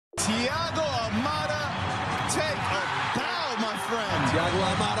Thiago Almada, take a bow, my friend. Thiago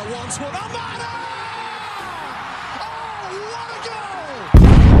Almada wants one. Almada! Oh, what a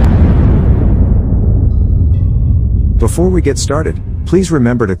goal! Before we get started, please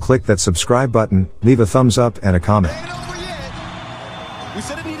remember to click that subscribe button, leave a thumbs up and a comment. Ain't over yet. We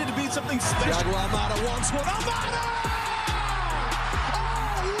said it needed to be something special. Thiago Almada wants one. Almada!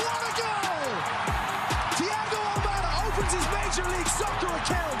 Thiago Almada opens his Major League Soccer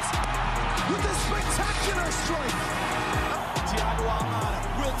account with a spectacular strike. Thiago Almada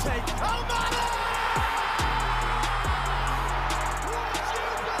will take Almada! Would you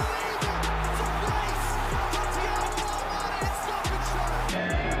believe it? The place for Thiago Almada in stoppage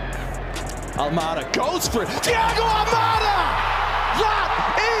time. Almada goes for it. Thiago Almada! That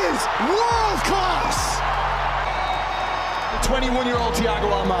is world class! 21-year-old Thiago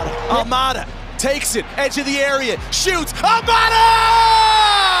Almada. Almada takes it, edge of the area, shoots. Almada!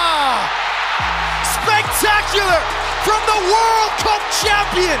 Spectacular from the World Cup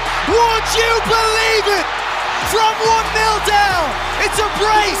champion. Would you believe it? From 1-0 down, it's a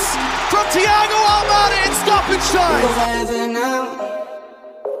brace from Thiago Almada in stoppage time.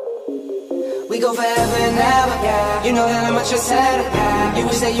 We go forever and ever, yeah. You know that I'm at your center, yeah. You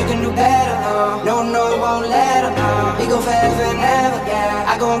would say you can do better, no, I won't let them, We go forever and ever, yeah.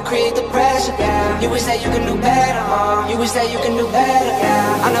 I go and create the pressure, yeah. You would say you can do better, You would say you can do better,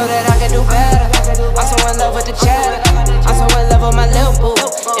 yeah. I know that I can do better. I'm so in love with the cheddar. I'm so in love with my little boo.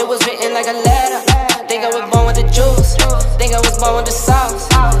 It was written like a letter. Think I was born with the juice. Think I was born with the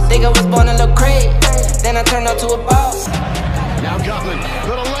sauce. Think I was born a little crazy. Then I turned out to a boss. Now Gutman,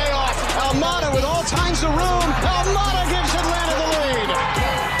 little layoff. Almada with all kinds of room. Almada gives Atlanta the lead.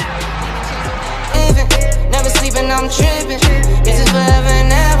 Never sleeping, I'm tripping. This is forever and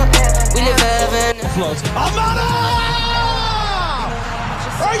ever. We live forever and ever. Almada!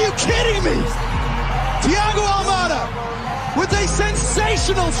 Are you kidding me? Thiago Almada with a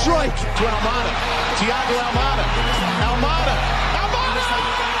sensational strike. To Almada. Thiago Almada. Almada. Almada!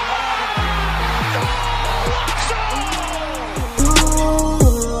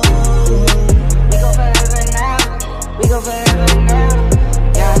 We go forever and ever,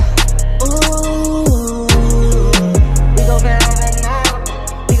 yeah. Ooh, we go forever and ever.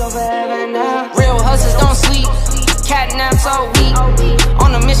 We go forever and ever. Real hustlers don't sleep. Cat naps all week.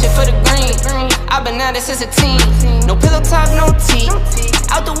 On a mission for the green. I've been at it since a teen. No pillow talk, no tea.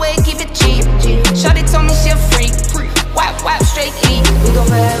 Out the way, keep it cheap. Shawty told me she a freak. Wap, wap, straight E. We go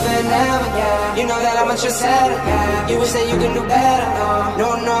forever and ever, yeah. You know that I'm at your center, yeah. You would say you can do better,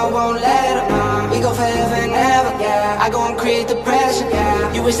 no, I won't let them, We go forever and ever, yeah. I go and create the pressure,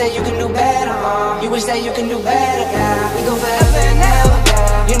 yeah. You would say you can do better, You would say you can do better, yeah. We go forever and ever,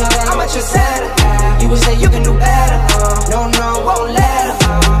 yeah. You know that I'm at your center, yeah. You would say you can do better, no, I won't let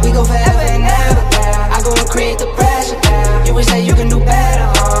them, We go forever and ever, yeah. I go and create the pressure, yeah. You would say you can do better,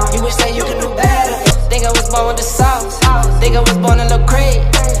 You would say you can do better. Think I was born with the sauce. Think I was born a little crazy.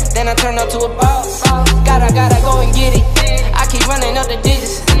 Then I turned out to a boss. Gotta go and get it. I keep running up the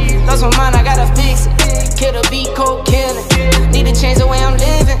digits. Lost my mind, I gotta fix it. Kill the beat, cold killing. Need to change the way I'm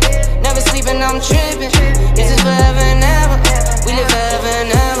living. Never sleeping, I'm tripping. This is forever and ever. We live forever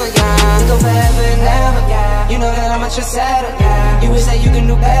and ever, yeah. We go forever and ever, yeah. You know that I'm at your center, yeah. You would say you can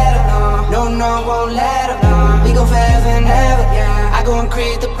do better, no, I won't let them, We go forever and ever, yeah. I go and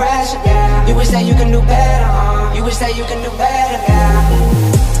create the pressure, yeah. You would say you can do better, You would say you can do better, yeah.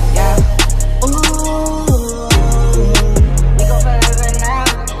 Yeah. Ooh. We go forever and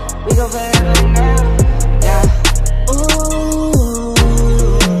ever. We go forever and ever. Yeah. Ooh.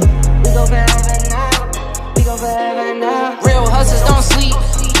 We go forever and ever. We go forever and ever. Real hustlers don't sleep.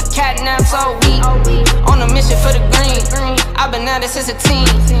 Cat naps all week. On a mission for the green. I've been at it since a teen.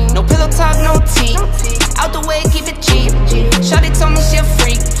 No pillow talk, no tea. Out the way, keep it cheap. Shawty told me she a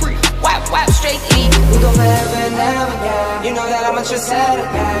freak. Wap, wap, straight E. We go forever and ever, yeah. You know that I'm at your center,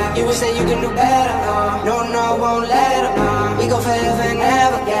 yeah. You would say you can do better, no, I won't let them, We go forever and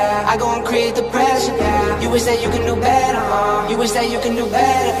ever, yeah. I go and create the pressure, yeah. You would say you can do better, You would say you can do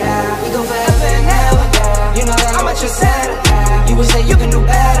better, yeah. We go forever and ever, yeah. You know that I'm at your center, yeah. You would say you can do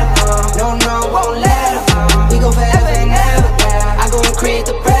better, no, I won't let them, We go forever and ever, yeah. I go and create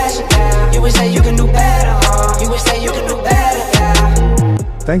the pressure, yeah. You would say you can do better, You would say you can do better, yeah.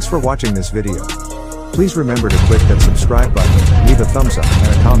 Thanks for watching this video. Please remember to click that subscribe button, leave a thumbs up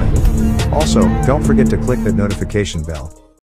and a comment. Also, don't forget to click the notification bell.